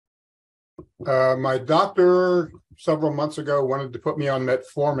My doctor several months ago wanted to put me on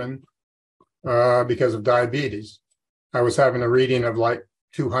metformin because of diabetes. I was having a reading of like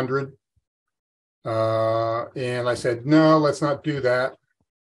 200. And I said, no, let's not do that.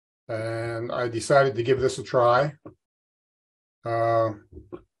 And I decided to give this a try.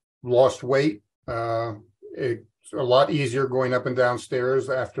 Lost weight. It's a lot easier going up and down stairs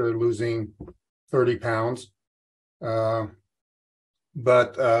after losing 30 pounds. But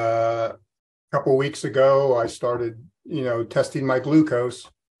a couple of weeks ago, I started, testing my glucose.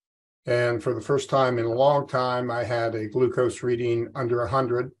 And for the first time in a long time, I had a glucose reading under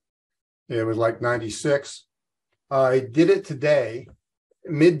 100. It was like 96. I did it today,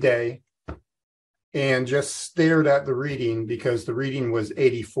 midday, and just stared at the reading because the reading was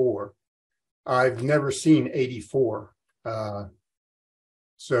 84. I've never seen 84.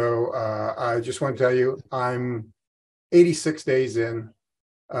 So I just want to tell you, I'm 86 days in.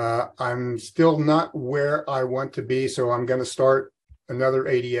 I'm still not where I want to be, so I'm going to start another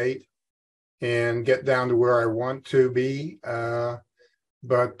 88 and get down to where I want to be.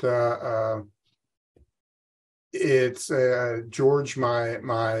 But it's George,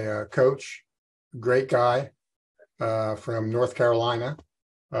 my coach, great guy from North Carolina.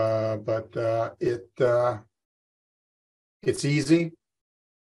 But it's easy.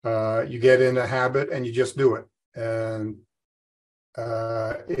 You get in a habit and you just do it. And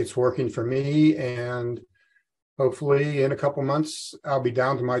it's working for me. And hopefully in a couple months, I'll be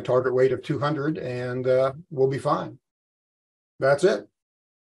down to my target weight of 200 and we'll be fine. That's it.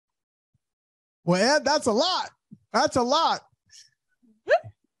 Well, Ed, that's a lot. That's a lot.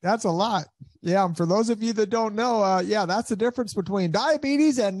 That's a lot. Yeah. And for those of you that don't know, that's the difference between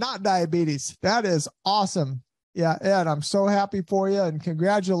diabetes and not diabetes. That is awesome. Yeah, Ed, I'm so happy for you and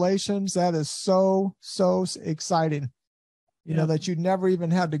congratulations. That is so exciting. You know, that you never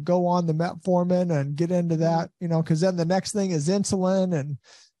even had to go on the metformin and get into that, because then the next thing is insulin and,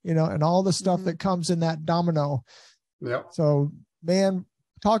 and all the stuff that comes in that domino. Yeah. So, man,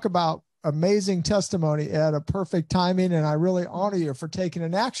 talk about amazing testimony, Ed, a perfect timing. And I really honor you for taking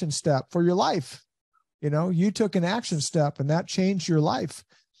an action step for your life. You took an action step and that changed your life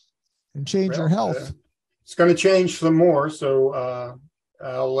and changed your health. It's going to change some more. So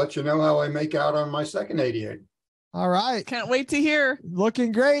I'll let you know how I make out on my second 88. All right. Can't wait to hear.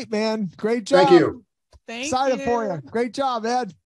 Looking great, man. Great job. Thank you. Thank Excited you. for you. Great job, Ed.